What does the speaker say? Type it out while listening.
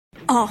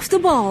Off the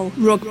Ball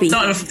Rugby.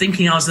 Started off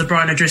thinking I was the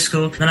Brian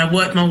O'Driscoll, then I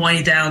worked my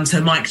way down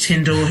to Mike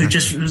Tyndall, who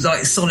just was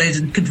like solid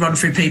and could run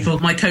through people.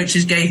 My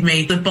coaches gave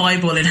me the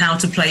Bible in how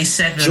to play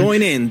seven.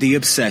 Join in the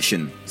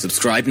obsession.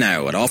 Subscribe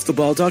now at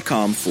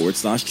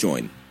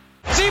offtheball.com/join.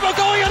 Zebo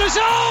going on his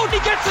own, he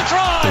gets the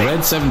try. The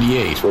Red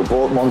 78. We're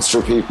both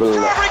Munster people.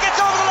 Strawberry gets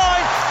over the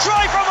line,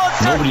 try from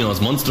Munster. Nobody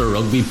knows Munster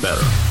rugby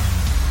better.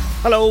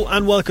 Hello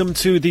and welcome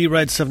to the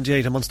Red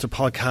 78, a Munster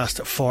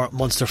podcast for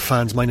Munster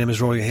fans. My name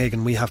is Oli Jager.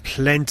 We have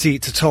plenty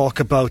to talk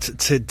about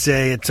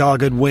today. A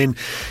dogged win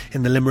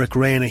in the Limerick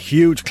rain, a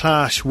huge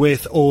clash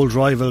with old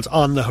rivals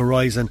on the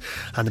horizon,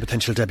 and the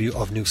potential debut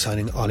of new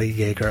signing Oli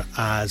Jager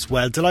as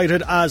well.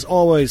 Delighted as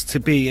always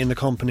to be in the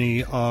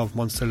company of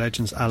Munster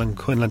legends Alan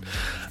Quinlan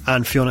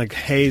and Fiona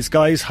Hayes.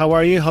 Guys, how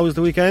are you? How was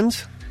the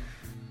weekend?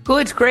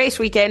 Good, great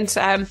weekend.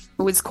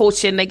 Was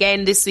coaching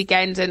again this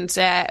weekend, and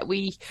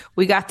we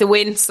got the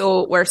win,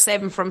 so we're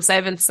 7 from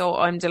 7. So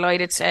I'm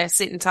delighted to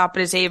sit on top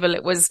of the table.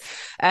 It was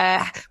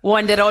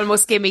one that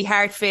almost gave me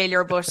heart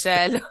failure, but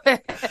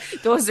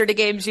those are the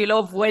games you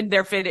love when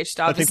they're finished.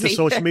 Obviously, I think the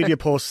social media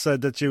post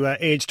said that you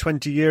aged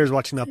 20 years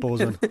watching that Bows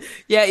win.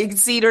 Yeah, you can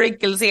see the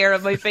wrinkles here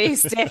on my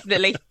face,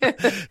 definitely.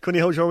 Quinny,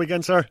 how was your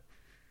weekend, sir?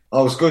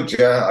 Oh, it was good.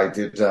 Yeah, I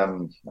did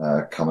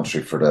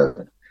commentary for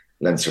the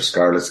Leinster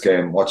Scarlets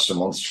game, watched the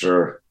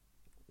Munster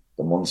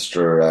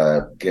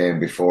game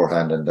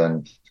beforehand, and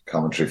then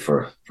commentary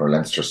for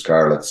Leinster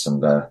Scarlets,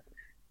 and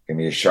gave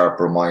me a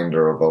sharp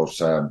reminder about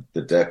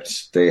the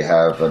depth they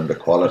have and the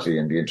quality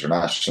and the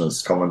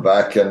internationals coming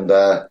back, and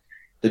the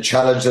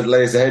challenge that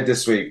lays ahead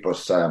this week.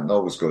 But no,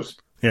 it was good.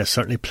 Yeah,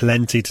 certainly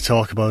plenty to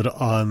talk about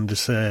on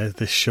this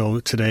show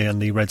today on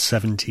the Red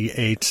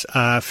 78.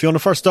 Fiona,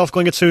 first off,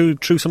 going to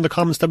get through some of the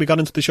comments that we got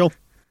into the show.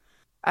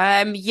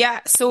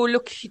 So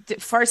look,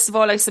 first of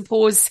all, I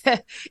suppose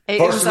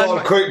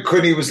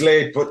Quinny was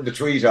late putting the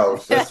tweet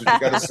out. That's what you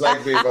got to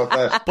slag me about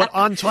that. But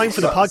on time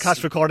for the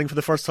podcast recording for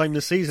the first time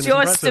this season.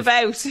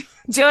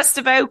 Just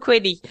about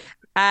Quinny.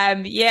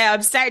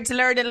 I'm starting to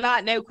learn a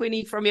lot now,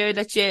 Quinny, from you,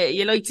 that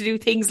you like to do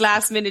things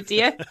last minute, do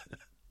you?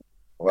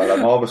 Well,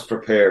 I'm always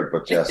prepared,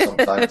 but yeah,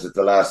 sometimes at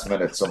the last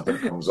minute something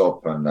comes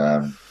up,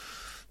 and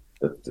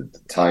the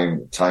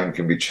time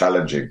can be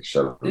challenging,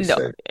 shall we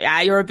say.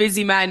 Yeah, you're a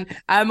busy man.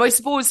 I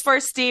suppose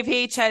first, Dave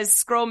H has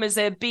scrum is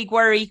a big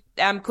worry.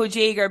 Could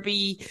Jager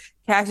be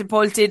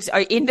catapulted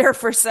in there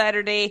for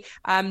Saturday?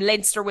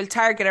 Leinster will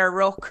target our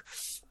ruck,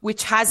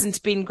 which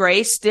hasn't been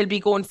great. They'll be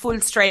going full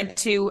strength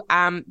to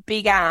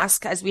big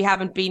ask, as we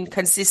haven't been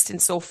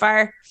consistent so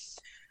far.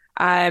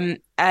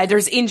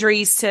 There's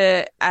injuries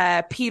to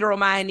Peter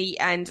O'Mahony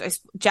and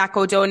Jack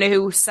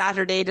O'Donoghue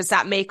Saturday. Does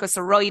that make us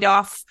a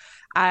write-off?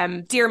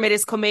 Diarmid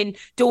has come in.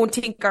 Don't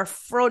think our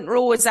front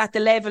row is at the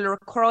level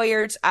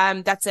required.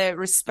 That's a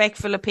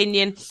respectful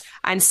opinion.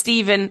 And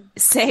Stephen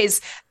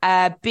says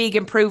big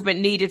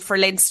improvement needed for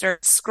Leinster.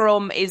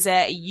 Scrum is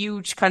a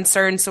huge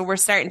concern, so we're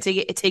starting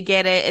to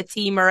get a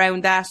team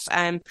around that.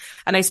 And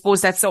I suppose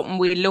that's something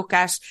we'll look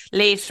at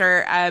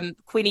later.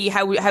 Quinny,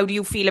 how do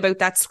you feel about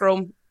that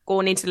scrum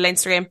going into the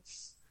Leinster game?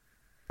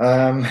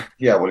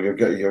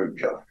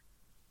 You're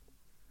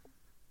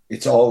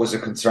it's always a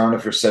concern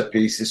if your set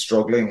piece is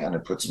struggling, and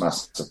it puts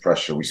massive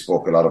pressure. We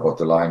spoke a lot about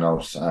the line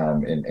out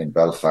in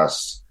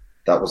Belfast.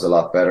 That was a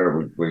lot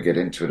better. We'll get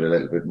into it a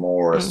little bit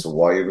more as to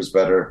why it was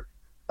better.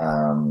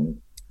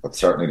 But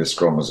certainly the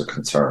scrum was a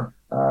concern.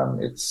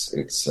 It's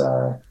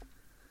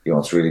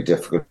really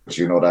difficult.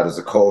 You know that as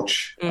a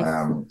coach,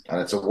 and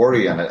it's a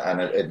worry, and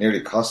it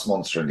nearly cost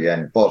Munster in the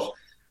end. But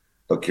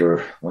look,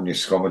 when you're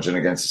scrummaging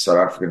against the South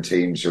African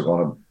teams,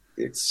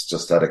 it's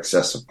just that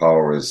excessive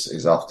power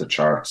is off the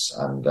charts,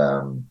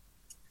 and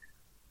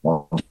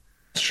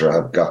Munster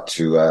have got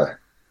to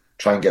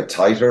try and get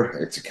tighter.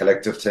 It's a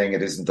collective thing.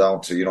 It isn't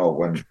down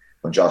to,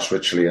 when Josh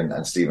Ritchley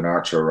and Stephen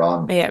Archer are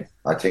on. Yeah.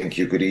 I think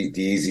the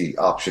easy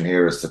option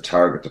here is to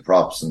target the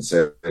props and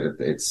say that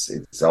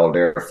it's all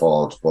their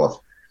fault,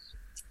 but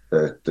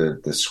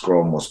the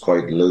scrum was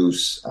quite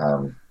loose.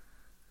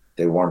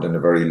 They weren't in a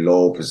very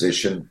low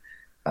position,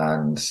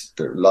 and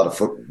there's a lot of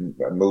foot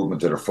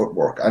movement to their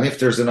footwork. And if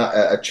there's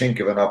a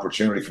chink of an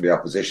opportunity for the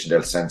opposition,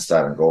 they'll sense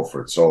that and go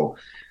for it. So,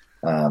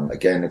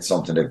 again, it's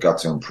something they've got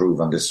to improve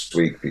on this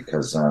week,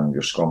 because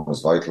your scrum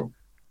was vital.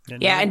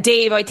 Yeah, and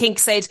Dave, I think,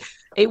 said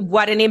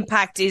what an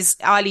impact is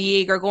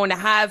Oli Jager going to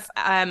have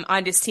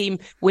on this team.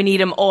 We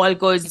need him all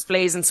guns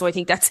blazing. So I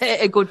think that's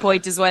a good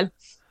point as well.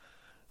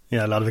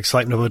 Yeah, a lot of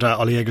excitement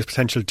about Oli Jager's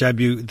potential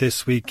debut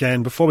this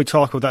weekend. Before we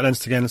talk about that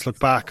Leinster game, let's look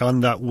back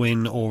on that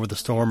win over the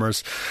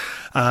Stormers.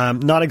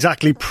 Not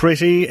exactly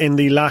pretty in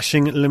the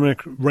lashing Limerick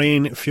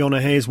rain,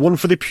 Fiona Hayes. One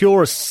for the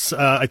purists,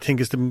 I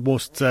think, is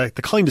the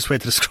kindest way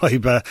to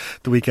describe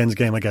the weekend's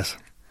game, I guess.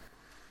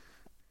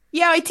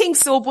 Yeah, I think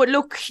so. But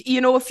look,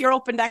 if you're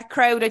up in that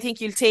crowd, I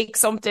think you'll take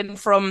something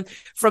from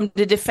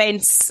the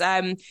defence.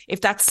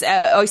 If that's,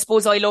 I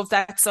suppose I love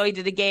that side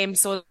of the game.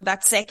 So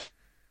that second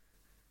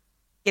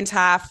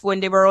half, when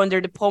they were under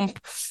the pump,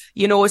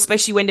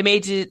 especially when they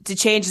made the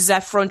changes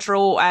at front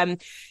row, it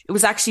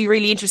was actually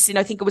really interesting.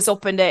 I think it was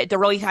up in the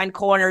right hand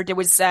corner. There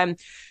was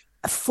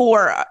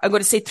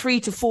 3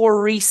 to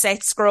 4 reset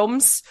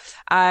scrums.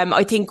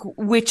 I think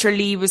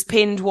Wycherley was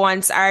pinned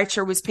once,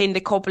 Archer was pinned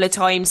a couple of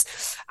times.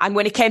 And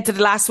when it came to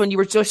the last one, you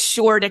were just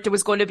sure that there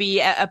was going to be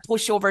a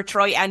pushover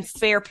try, and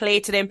fair play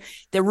to them.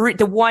 The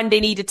one they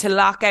needed to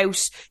lock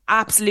out,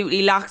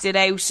 absolutely locked it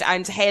out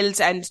and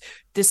held, and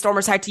the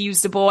Stormers had to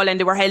use the ball and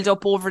they were held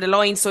up over the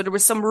line. So there were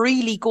some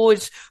really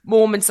good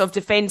moments of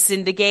defence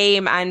in the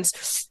game and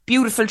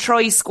beautiful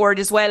tries scored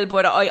as well.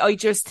 But I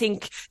just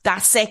think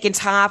that second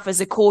half, as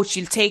a coach,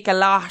 you'll take a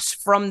lot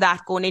from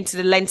that going into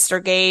the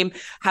Leinster game,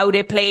 how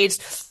they played.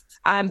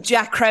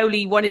 Jack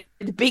Crowley, one of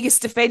the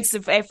biggest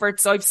defensive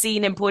efforts I've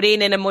seen him put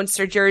in a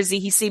Munster jersey.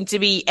 He seemed to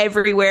be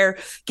everywhere,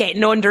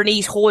 getting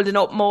underneath, holding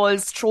up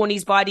mauls, throwing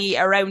his body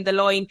around the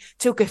line,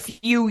 took a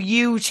few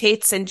huge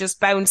hits and just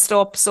bounced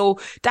up. So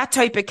that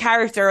type of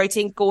character, I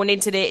think, going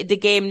into the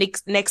game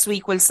next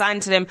week will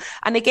stand to them.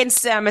 And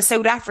against a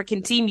South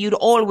African team, you'd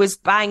always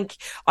bank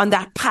on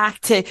that pack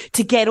to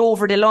get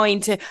over the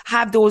line, to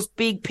have those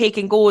big pick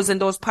and goes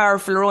and those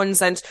powerful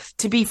runs. And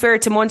to be fair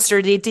to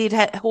Munster, they did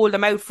hold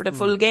them out for the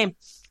full game.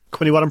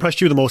 Quinny, what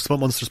impressed you the most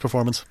about Munster's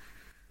performance?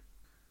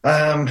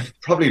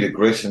 Probably the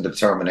grit and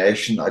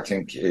determination. I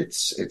think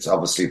it's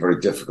obviously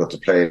very difficult to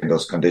play in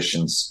those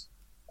conditions,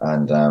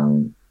 and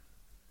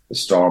the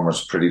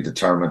Stormers pretty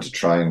determined to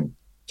try and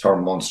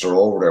turn Munster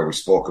over there. We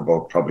spoke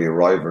about probably a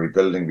rivalry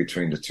building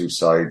between the two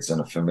sides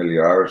and a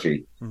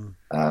familiarity.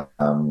 But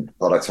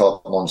I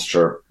thought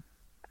Munster,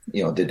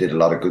 they did a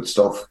lot of good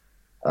stuff.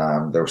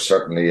 There was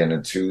certainly an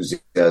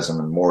enthusiasm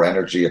and more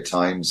energy at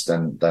times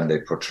than they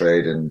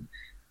portrayed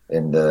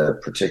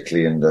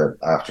particularly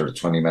after the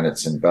 20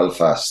 minutes in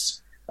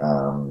Belfast.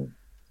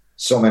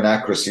 Some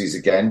inaccuracies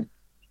again,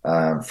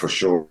 for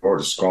sure.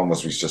 The scrum,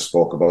 as we just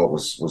spoke about,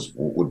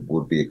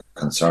 would be a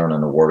concern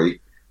and a worry.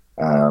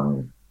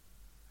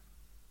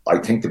 I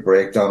think the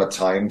breakdown at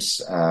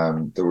times,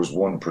 there was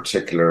one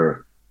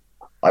particular.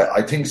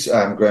 I think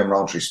Graham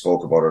Rowntree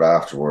spoke about it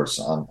afterwards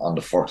on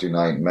the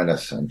 49th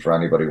minute, and for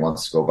anybody who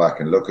wants to go back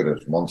and look at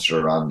it,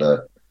 Munster on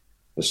the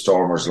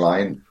Stormers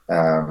line.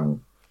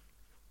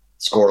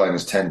 Scoreline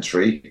is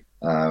 10-3.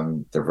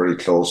 They're very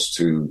close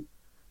to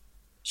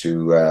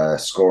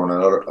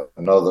scoring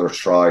another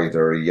try.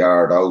 They're a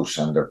yard out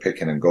and they're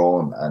picking and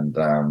going. And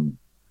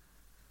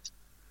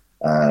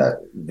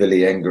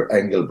Willi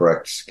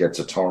Engelbrecht gets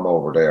a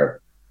turnover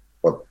there,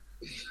 but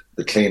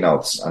the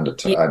cleanouts and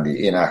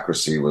the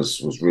inaccuracy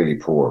was really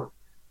poor.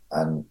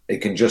 And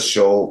it can just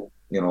show,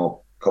 a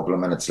couple of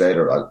minutes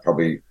later,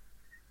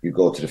 you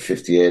go to the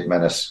 58th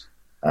minute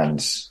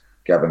and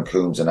Gavin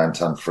Coombs and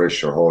Anton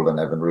Frisch are holding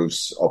Evan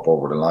Roos up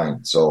over the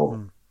line.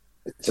 So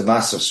it's a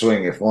massive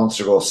swing. If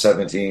Munster goes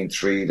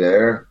 17-3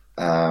 there,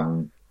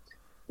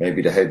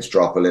 maybe the heads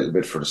drop a little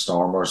bit for the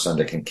Stormers and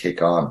they can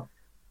kick on.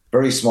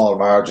 Very small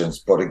margins,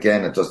 but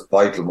again, at this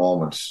vital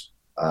moment,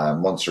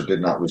 Munster did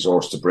not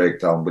resort to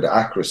breakdown with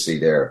accuracy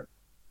there.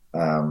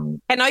 Can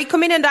I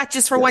come in on that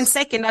just for 1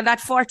 second, on that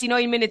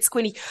 49 minutes,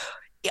 Quinny?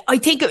 I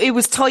think it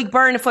was Tyg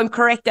Byrne, if I'm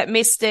correct, that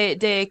missed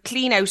the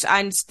clean out,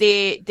 and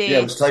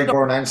it was Tyg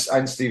Byrne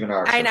and Stephen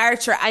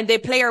Archer. And the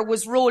player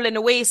was rolling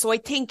away. So I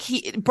think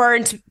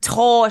Byrne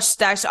thought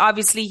that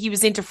obviously he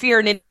was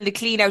interfering in the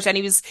clean out and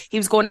he was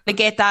going to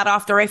get that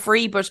off the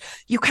referee, but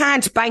you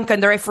can't bank on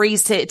the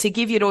referees to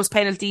give you those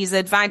penalties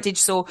advantage.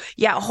 So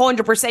yeah,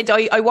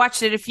 100%. I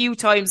watched it a few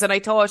times and I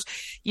thought,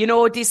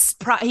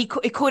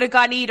 it could have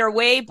gone either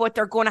way, but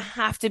they're going to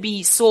have to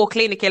be so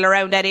clinical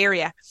around that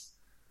area.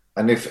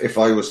 And if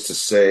I was to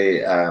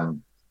say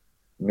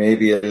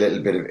maybe a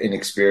little bit of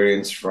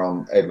inexperience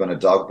from Edwin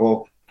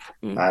Adogbo,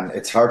 and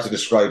it's hard to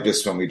describe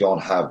this when we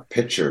don't have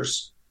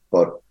pictures,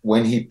 but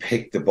when he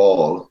picked the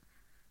ball,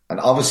 and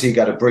obviously he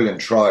got a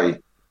brilliant try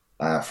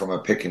from a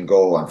pick and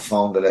go and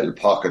found a little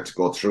pocket to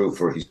go through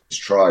for his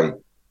try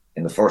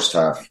in the first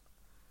half.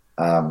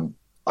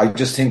 I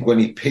just think when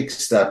he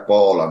picks that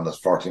ball on the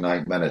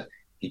 49th minute,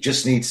 he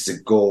just needs to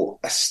go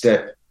a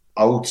step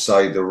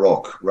outside the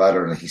ruck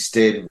rather than he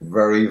stayed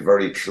very,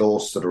 very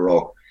close to the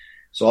ruck.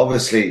 So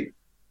obviously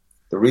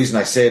the reason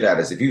I say that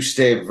is if you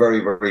stay very,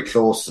 very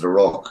close to the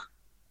ruck,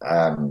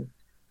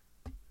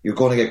 you're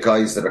going to get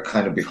guys that are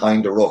kind of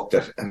behind the ruck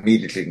that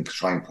immediately can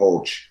try and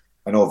poach.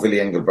 I know Willi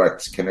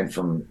Engelbrecht came in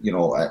from,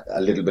 a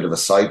little bit of a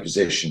side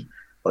position,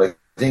 but I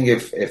think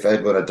if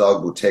Edwin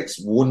Adogbo takes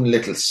one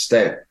little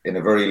step in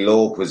a very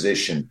low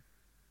position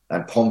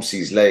and pumps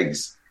his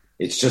legs,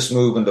 it's just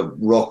moving the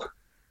ruck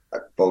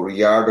about a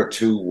yard or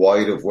two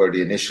wide of where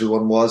the initial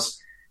one was,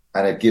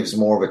 and it gives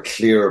more of a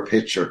clearer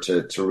picture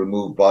to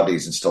remove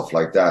bodies and stuff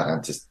like that,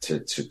 and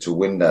to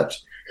win that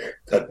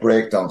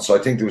breakdown. So I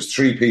think there was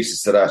three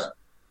pieces to that.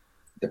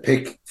 The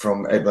pick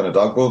from Edwin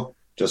Adogbo,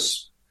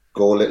 just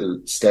go a little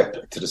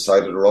step to the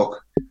side of the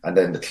ruck, and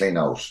then the clean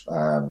out.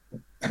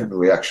 The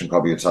reaction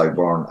probably of Tyg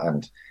Byrne,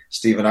 and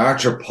Stephen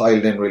Archer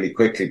piled in really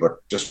quickly,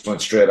 but just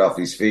went straight off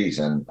his feet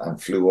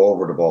and flew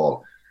over the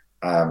ball.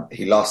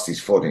 He lost his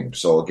footing.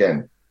 So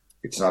again,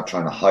 it's not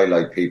trying to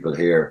highlight people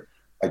here.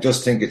 I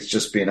just think it's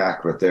just being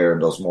accurate there in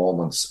those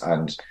moments.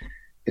 And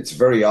it's a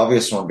very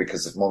obvious one,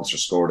 because if Munster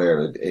score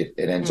there, it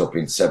ends up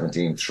being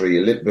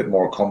 17-3, a little bit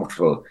more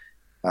comfortable.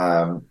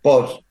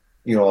 But,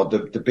 you know,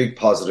 the big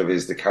positive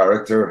is the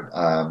character,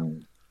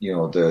 you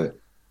know, the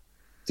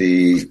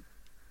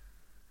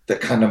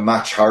kind of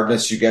match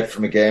hardness you get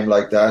from a game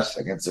like that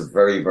against a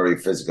very, very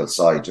physical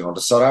side. You know,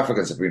 the South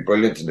Africans have been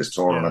brilliant in this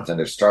tournament, and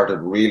they've started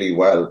really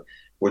well,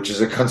 which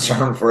is a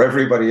concern for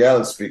everybody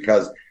else,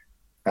 because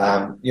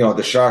you know,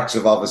 the Sharks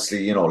have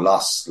obviously, you know,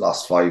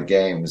 lost 5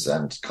 games,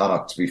 and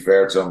Connacht, to be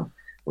fair to them,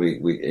 we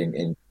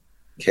in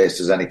case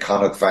there's any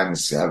Connacht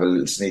fans, have a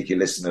little sneaky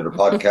listen to the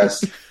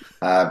podcast.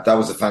 That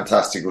was a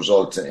fantastic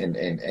result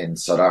in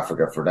South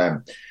Africa for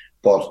them,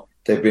 but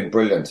they've been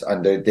brilliant,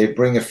 and they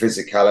bring a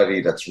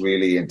physicality that's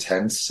really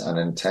intense, and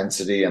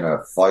intensity, and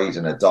a fight,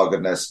 and a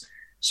doggedness.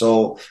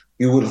 So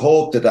you would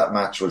hope that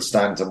match will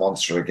stand to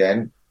Munster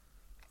again.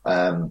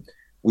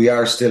 We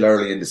are still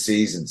early in the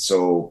season,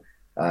 so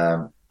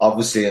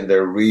obviously in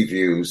their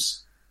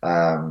reviews,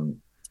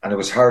 and it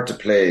was hard to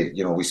play.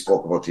 You know, we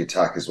spoke about the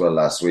attack as well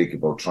last week,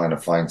 about trying to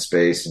find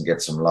space and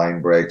get some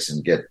line breaks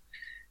and get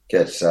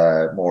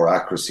more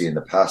accuracy in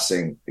the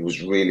passing. It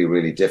was really,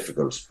 really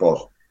difficult, but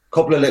a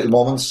couple of little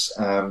moments.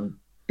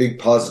 Big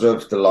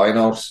positive, the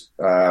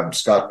line-out.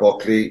 Scott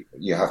Buckley,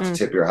 you have to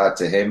tip your hat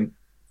to him.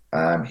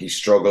 He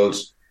struggled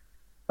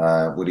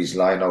with his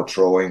line-out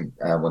throwing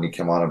when he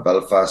came on in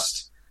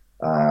Belfast.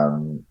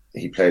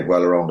 He played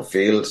well around the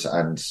field,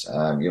 and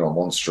you know,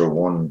 Munster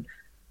won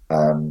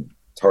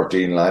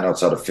 13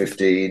 lineouts out of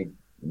 15.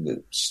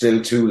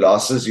 Still 2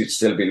 losses. You'd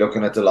still be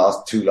looking at the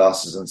last 2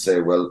 losses and say,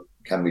 well,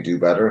 can we do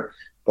better?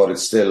 But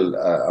it's still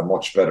a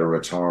much better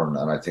return,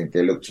 and I think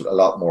they looked a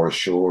lot more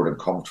assured and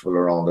comfortable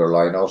around their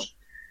lineout.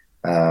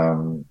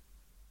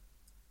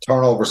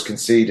 Turnovers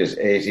conceded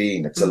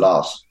 18. It's a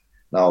lot.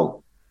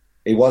 Now,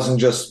 it wasn't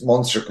just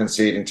Munster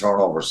conceding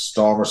turnovers.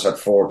 Stormers had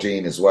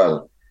 14 as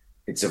well.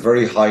 It's a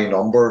very high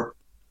number.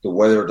 The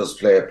weather does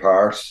play a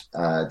part.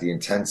 The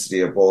intensity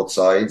of both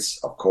sides,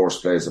 of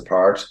course, plays a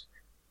part.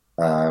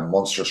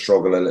 Munster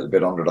struggle a little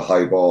bit under the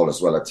high ball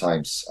as well at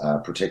times,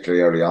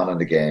 particularly early on in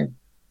the game.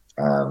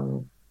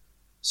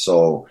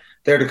 So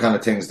they're the kind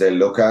of things they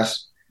look at.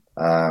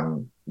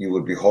 You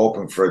would be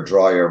hoping for a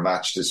drier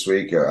match this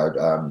week,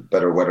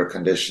 better weather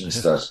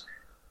conditions. That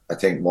I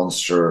think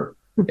Munster,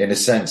 in a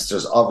sense,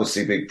 there's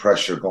obviously big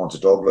pressure going to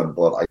Dublin,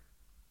 but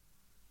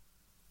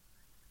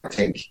I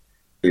think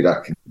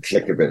that can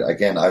click a bit.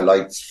 Again, I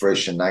liked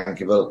Frisch and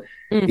Nankivell,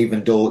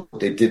 even though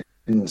they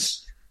didn't,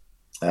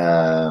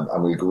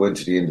 and we'll go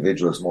into the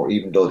individuals more,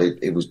 even though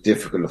it was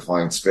difficult to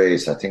find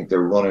space. I think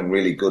they're running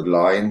really good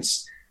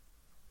lines,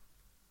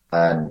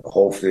 and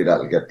hopefully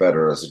that'll get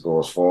better as it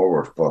goes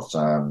forward. But,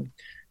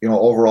 you know,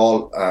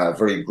 overall,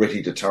 very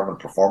gritty, determined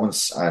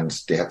performance, and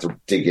they had to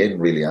dig in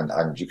really,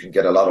 and you can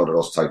get a lot out of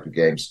those type of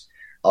games.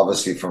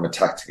 Obviously, from a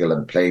tactical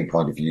and playing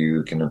point of view,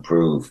 you can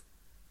improve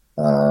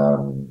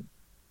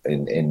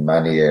in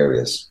many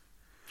areas.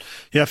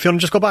 Yeah, Fiona,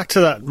 just go back to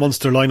that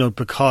Munster lineout,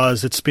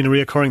 because it's been a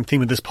reoccurring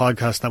theme of this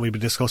podcast that we've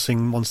been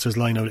discussing Munster's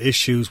lineout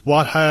issues.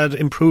 What had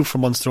improved for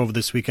Munster over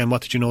this weekend?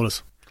 What did you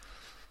notice?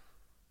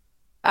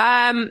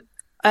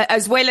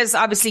 As well as,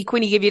 obviously,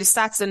 Quinny gave you the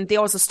stats, and they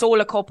also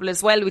stole a couple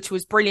as well, which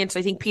was brilliant.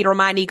 I think Peter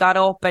O'Mahony got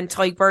up, and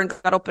Tyke Byrne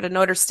got up at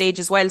another stage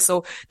as well.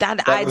 So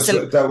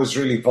that was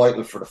really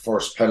vital for the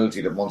first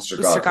penalty that Munster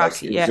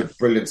got. It was a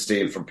brilliant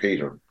steal from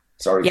Peter.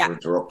 Sorry for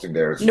interrupting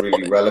there. It's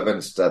really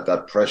relevant,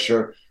 that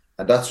pressure.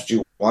 And that's what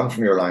you want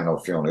from your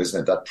line-out, Fiona,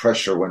 isn't it? That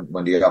pressure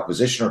when the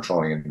opposition are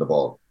throwing in the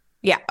ball.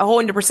 Yeah,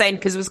 100%,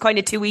 because it was kind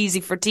of too easy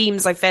for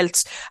teams, I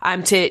felt,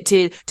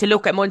 to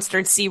look at Munster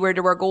and see where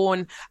they were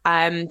going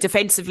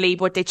defensively,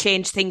 but they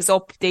changed things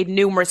up. They had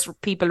numerous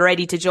people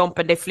ready to jump,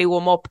 and they flew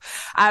them up.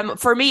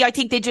 For me, I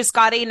think they just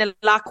got in a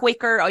lot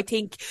quicker. I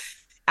think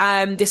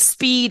the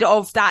speed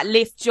of that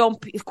lift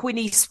jump,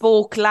 Quinny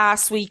spoke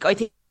last week, I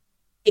think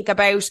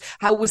about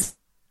how it was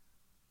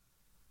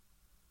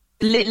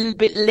little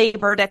bit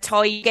laboured at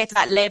times, get to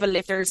that level.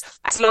 If there's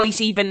a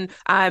slight, even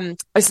I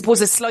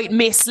suppose a slight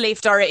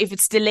mislift, or if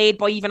it's delayed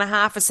by even a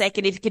half a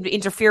second, it can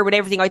interfere with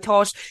everything. I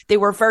thought they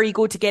were very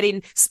good to get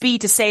in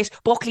speed to set.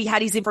 Buckley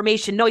had his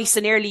information nice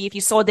and early. If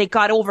you saw they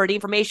got over, the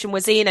information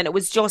was in, and it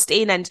was just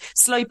in, and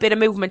slight bit of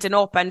movement and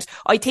up, and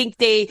I think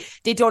they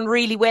done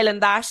really well in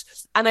that.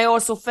 And I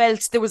also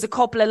felt there was a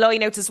couple of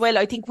lineouts as well.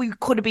 I think we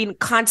could have been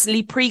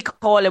constantly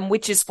pre-calling,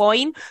 which is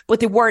fine,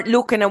 but they weren't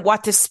looking at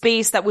what the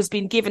space that was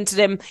being given to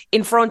them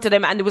in front of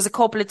them. And there was a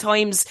couple of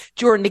times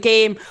during the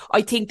game,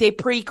 I think they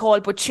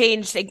pre-called but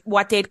changed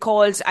what they'd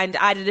called and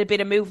added a bit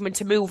of movement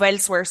to move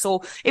elsewhere.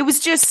 So it was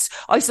just,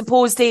 I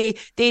suppose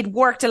they'd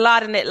worked a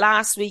lot on it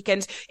last week,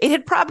 and it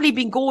had probably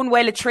been going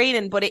well at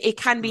training, but it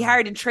can be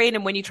hard in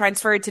training when you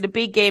transfer it to the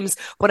big games.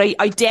 But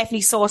I definitely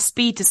saw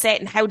speed to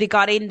set, and how they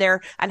got in there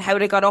and how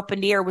they got up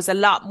in the air was a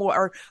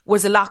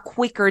lot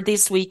quicker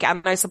this week.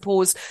 And I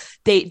suppose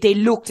they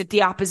looked at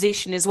the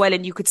opposition as well,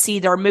 and you could see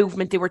their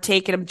movement. They were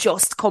taking them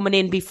just coming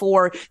in before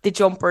the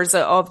jumpers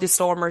of the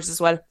Stormers as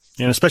well.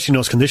 Yeah, especially in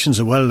those conditions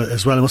as well.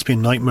 It must be a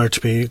nightmare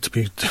to be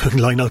doing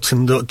lineouts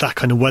in that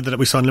kind of weather that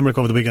we saw in Limerick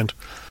over the weekend.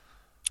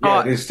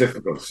 Yeah, it is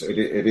difficult.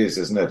 It is,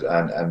 isn't it?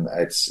 And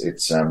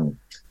it's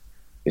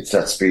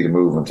that speed of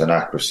movement and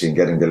accuracy and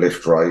getting the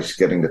lift right,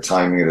 getting the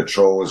timing of the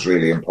throw is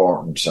really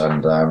important.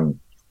 And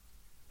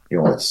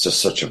it's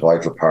just such a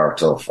vital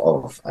part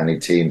of any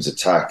team's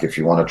attack. If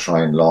you want to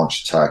try and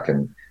launch attack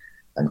and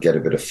get a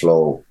bit of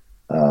flow,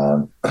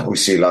 we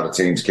see a lot of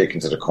teams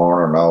kicking to the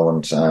corner now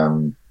and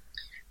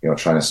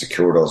trying to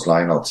secure those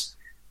lineouts.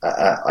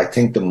 I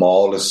think the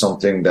maul is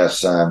something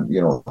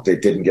that they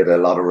didn't get a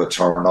lot of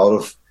return out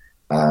of,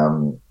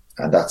 and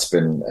that's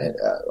been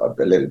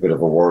a little bit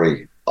of a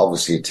worry.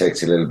 Obviously, it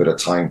takes a little bit of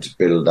time to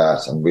build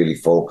that and really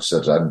focus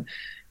it, and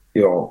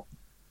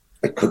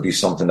it could be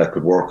something that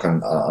could work on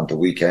the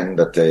weekend.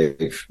 That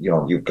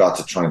you've got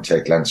to try and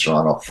take Leinster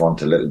on up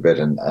front a little bit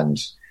and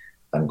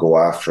go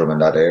after them in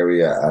that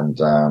area, and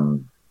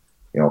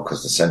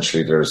because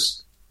essentially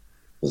there's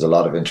a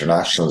lot of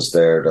internationals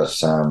there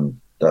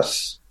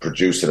that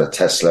produce at a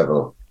test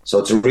level, so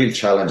it's a real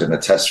challenge and a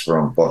test for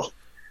them. But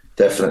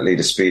definitely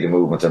the speed of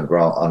movement on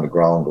the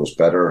ground was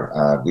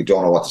better. We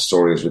don't know what the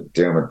story is with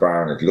Dermot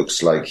Byrne. It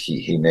looks like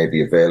he may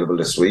be available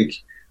this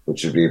week,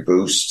 which would be a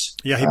boost.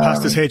 Yeah, he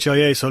passed his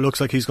HIA, so it looks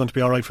like he's going to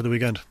be all right for the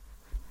weekend.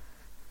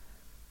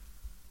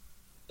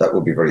 That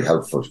would be very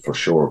helpful for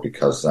sure,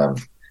 because I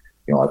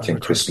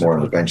think Chris Moore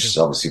on the bench is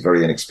obviously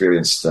very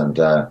inexperienced, and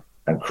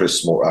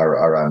Chris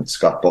Moore and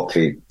Scott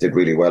Buckley did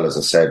really well, as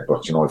I said.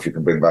 But if you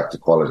can bring back the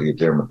quality of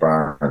Dermot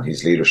Byrne and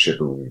his leadership,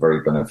 it will be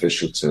very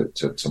beneficial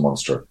to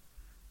Munster.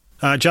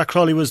 Jack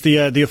Crowley was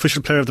the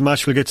official player of the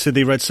match. We'll get to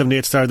the Red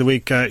 78 Star of the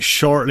Week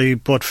shortly.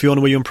 But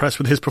Fiona, were you impressed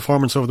with his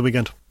performance over the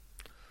weekend?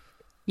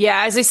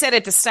 Yeah, as I said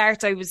at the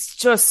start, I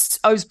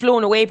was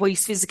blown away by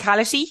his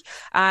physicality.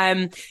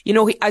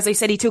 As I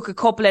said, he took a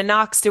couple of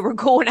knocks. They were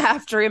going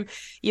after him.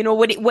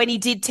 When he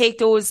did take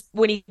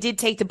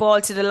the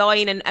ball to the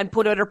line and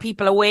put other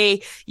people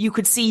away, you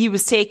could see he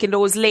was taking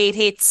those late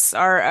hits,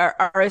 or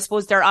I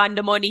suppose they're on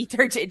the money.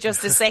 They're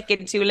just a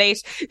second too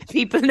late.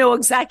 People know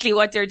exactly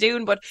what they're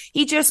doing, but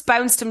he just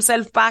bounced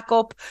himself back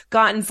up,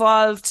 got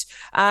involved.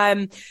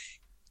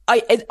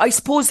 I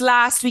suppose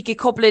last week, a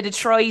couple of the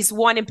tries,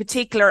 one in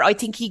particular, I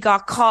think he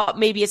got caught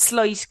maybe a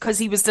slight because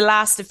he was the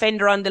last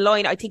defender on the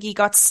line. I think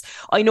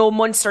I know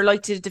Munster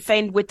like to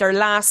defend with their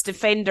last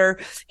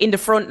defender in the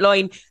front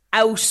line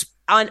out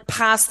on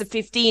past the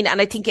 15, and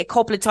I think a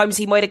couple of times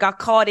he might have got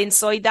caught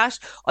inside that.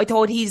 I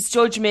thought his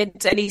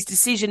judgment and his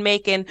decision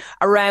making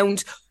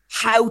around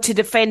how to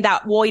defend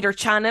that wider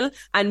channel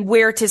and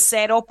where to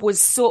set up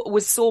was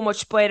so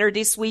much better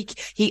this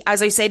week. He,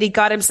 as I said, he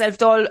got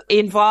himself all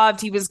involved.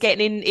 He was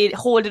getting in,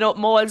 holding up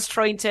mauls,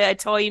 trying to at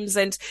times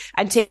and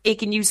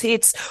taking use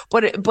hits.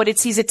 But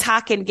it's his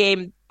attacking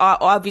game.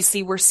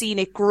 Obviously, we're seeing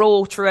it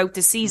grow throughout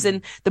the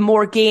season. The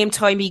more game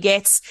time he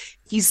gets,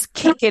 his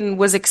kicking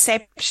was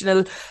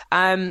exceptional.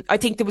 I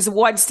think there was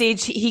one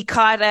stage he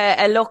caught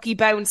a lucky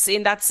bounce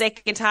in that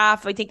second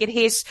half. I think it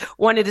hit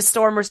one of the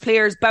Stormers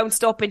players,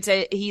 bounced up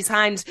into his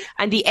hand,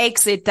 and the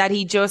exit that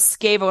he just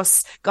gave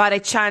us got a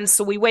chance.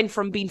 So we went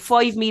from being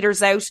 5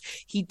 metres out,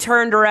 he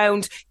turned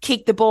around,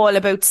 kicked the ball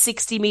about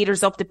 60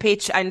 metres up the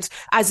pitch, and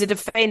as a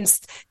defence,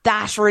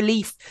 that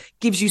relief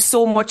gives you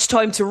so much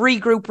time to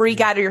regroup,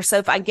 regather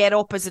yourself and get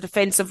up as a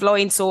defensive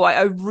line. So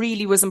I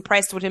really was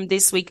impressed with him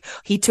this week.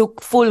 He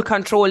took full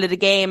control of the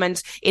game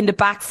and in the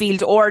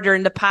backfield,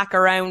 ordering the pack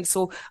around.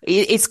 So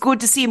it's good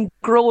to see him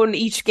growing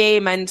each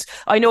game. And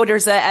I know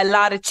there's a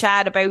lot of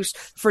chat about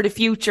for the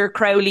future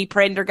Crowley,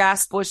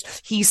 Prendergast, but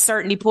he's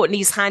certainly putting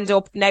his hand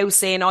up now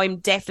saying I'm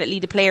definitely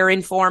the player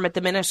in form at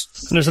the minute.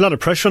 And there's a lot of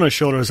pressure on his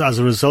shoulders as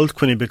a result,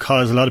 Quinny,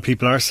 because a lot of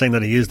people are saying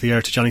that he is the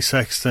heir to Johnny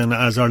Sexton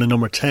as Ireland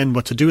number 10,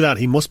 but to do that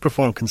he must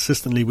perform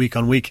consistently week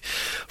on week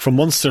from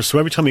Munster. So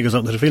every time he goes out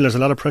into the field there's a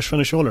lot of pressure on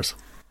his shoulders.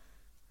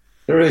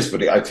 There is,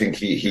 but I think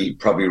he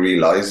probably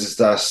realises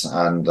that,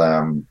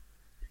 and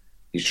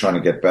he's trying to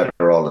get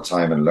better all the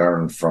time and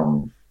learn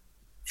from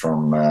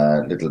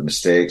little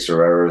mistakes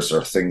or errors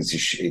or things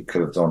he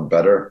could have done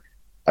better.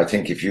 I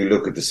think if you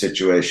look at the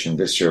situation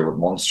this year with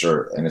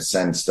Munster, in a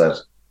sense that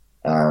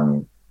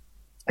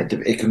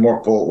it can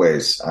work both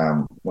ways.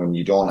 When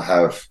you don't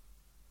have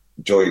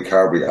Joey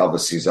Carberry,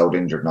 obviously he's out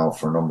injured now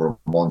for a number of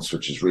months,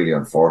 which is really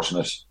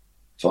unfortunate.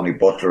 Tony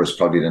Butler is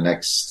probably the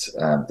next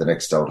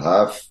out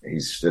half.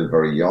 He's still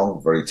very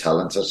young, very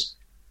talented.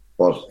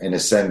 But in a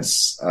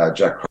sense,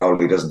 Jack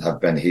Crowley doesn't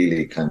have Ben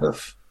Healy kind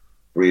of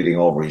breathing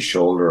over his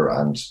shoulder.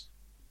 And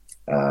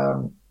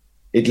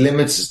it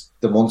limits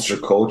the Munster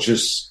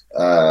coaches'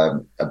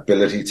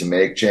 ability to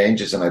make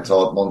changes. And I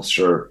thought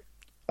Munster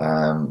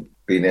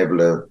being able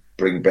to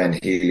bring Ben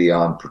Healy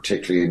on,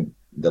 particularly in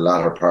the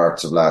latter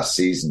parts of last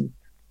season,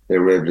 they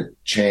were able to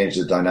change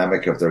the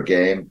dynamic of their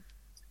game.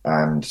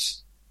 And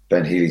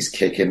Ben Healy's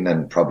kicking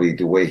and probably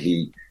the way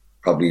he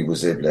probably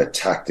was able to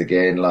attack the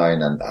gain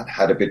line and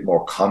had a bit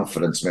more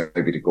confidence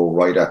maybe to go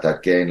right at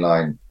that gain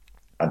line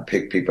and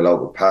pick people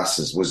out with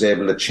passes, was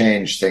able to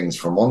change things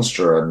for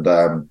Munster.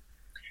 And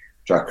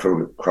Jack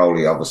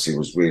Crowley obviously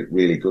was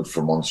really good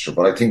for Munster.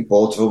 But I think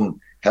both of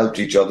them helped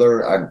each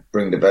other and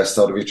bring the best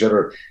out of each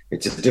other.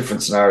 It's a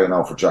different scenario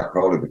now for Jack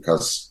Crowley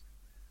because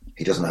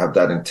He doesn't have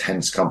that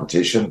intense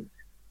competition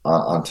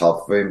on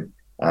top of him.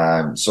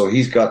 So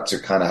he's got to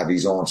kind of have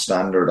his own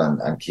standard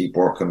and keep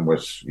working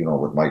with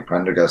Mike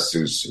Prendergast,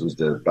 who's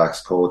the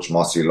backs coach,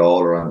 Mossy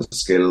Lawler on the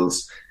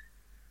skills,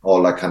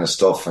 all that kind of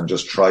stuff, and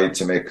just try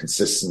to make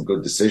consistent,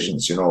 good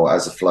decisions.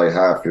 As a fly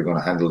half, you're going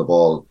to handle the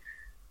ball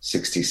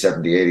 60,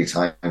 70, 80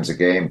 times a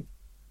game.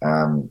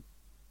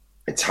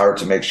 It's hard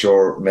to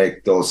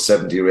make those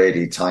 70 or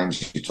 80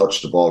 times you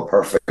touch the ball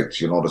perfect.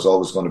 There's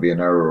always going to be an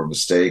error or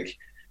mistake.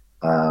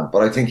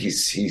 But I think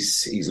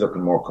he's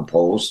looking more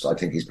composed. I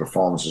think his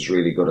performance was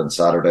really good on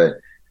Saturday.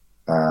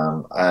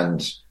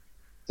 And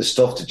the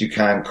stuff that you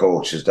can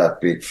coach is that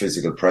big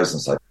physical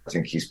presence. I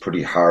think he's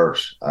pretty hard,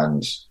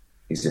 and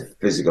he's a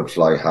physical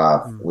fly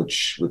half,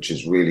 which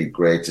is really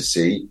great to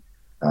see.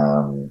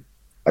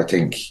 I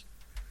think,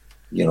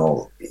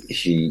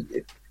 he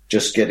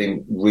just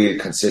getting real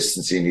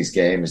consistency in his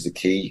game is the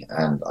key.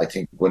 And I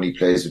think when he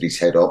plays with his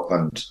head up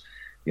and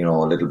a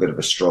little bit of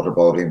a strut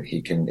about him,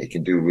 he can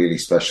do really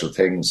special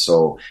things.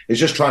 So he's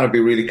just trying to be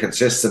really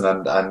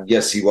consistent. And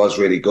yes, he was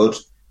really good.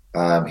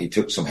 He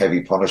took some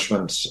heavy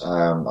punishment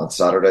on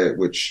Saturday,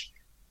 which,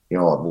 at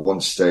one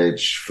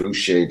stage,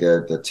 Fouché,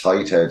 the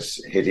tight head,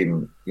 hit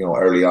him,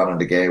 early on in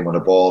the game when a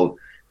ball,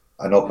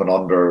 an up and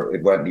under,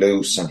 it went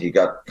loose and he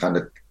got kind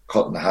of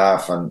cut in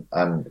half and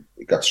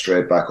it got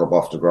straight back up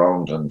off the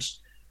ground and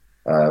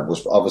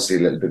was obviously a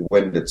little bit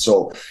winded.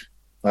 So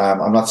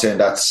I'm not saying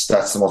that's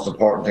the most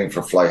important thing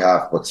for fly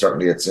half, but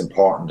certainly it's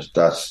important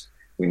that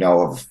we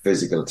now have a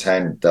physical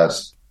 10, that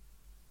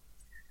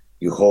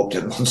you hope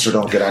that Munster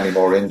don't get any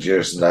more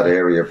injuries in that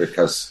area,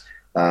 because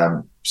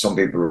some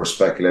people were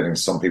speculating,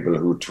 some people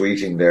who were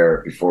tweeting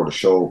there before the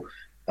show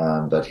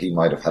that he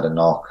might have had a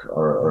knock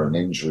or an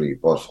injury,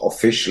 but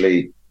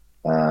officially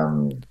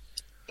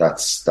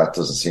that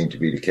doesn't seem to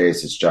be the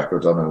case. It's Jack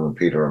O'Donoghue and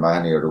Peter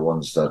O'Mahony are the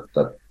ones that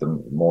the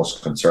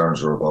most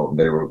concerns were about, and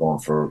they were going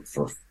for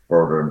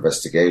further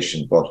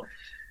investigation. But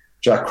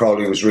Jack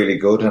Crowley was really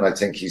good, and I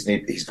think he's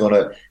going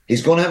to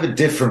have a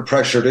different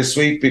pressure this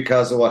week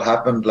because of what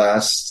happened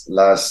last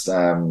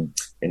in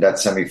that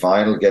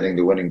semi-final, getting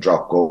the winning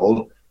drop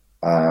goal.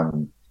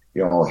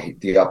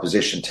 The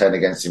opposition 10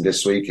 against him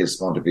this week is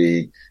going to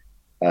be.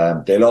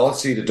 They'll all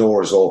see the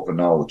doors open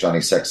now with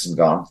Johnny Sexton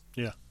gone.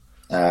 Yeah.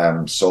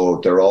 So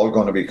they're all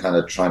going to be kind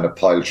of trying to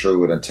pile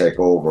through it and take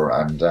over,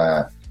 and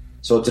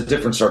so it's a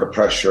different sort of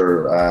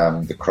pressure.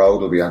 The crowd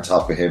will be on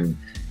top of him.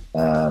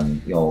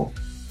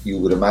 You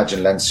would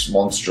imagine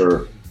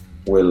Munster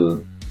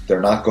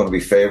they're not going to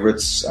be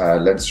favourites.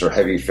 Leinster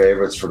heavy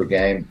favourites for the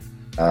game.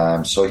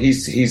 So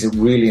he's a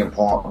really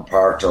important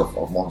part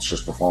of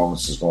Munster's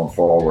performances going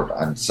forward,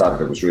 and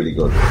Saturday was really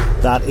good.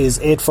 That is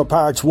it for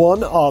part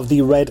 1 of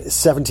the Red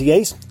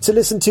 78. To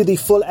listen to the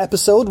full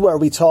episode where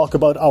we talk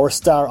about our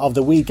star of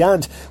the week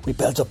and we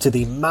built up to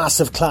the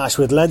massive clash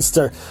with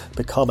Leinster,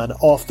 become an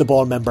Off The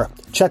Ball member.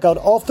 Check out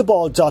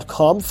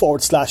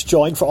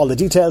offtheball.com/join for all the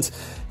details.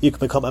 You can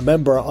become a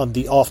member on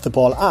the Off The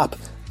Ball app,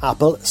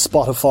 Apple,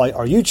 Spotify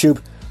or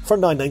YouTube for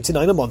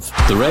 $9.99 a month.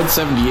 The Red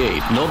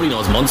 78. Nobody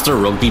knows Munster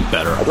rugby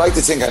better. I'd like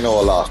to think I know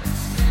a lot.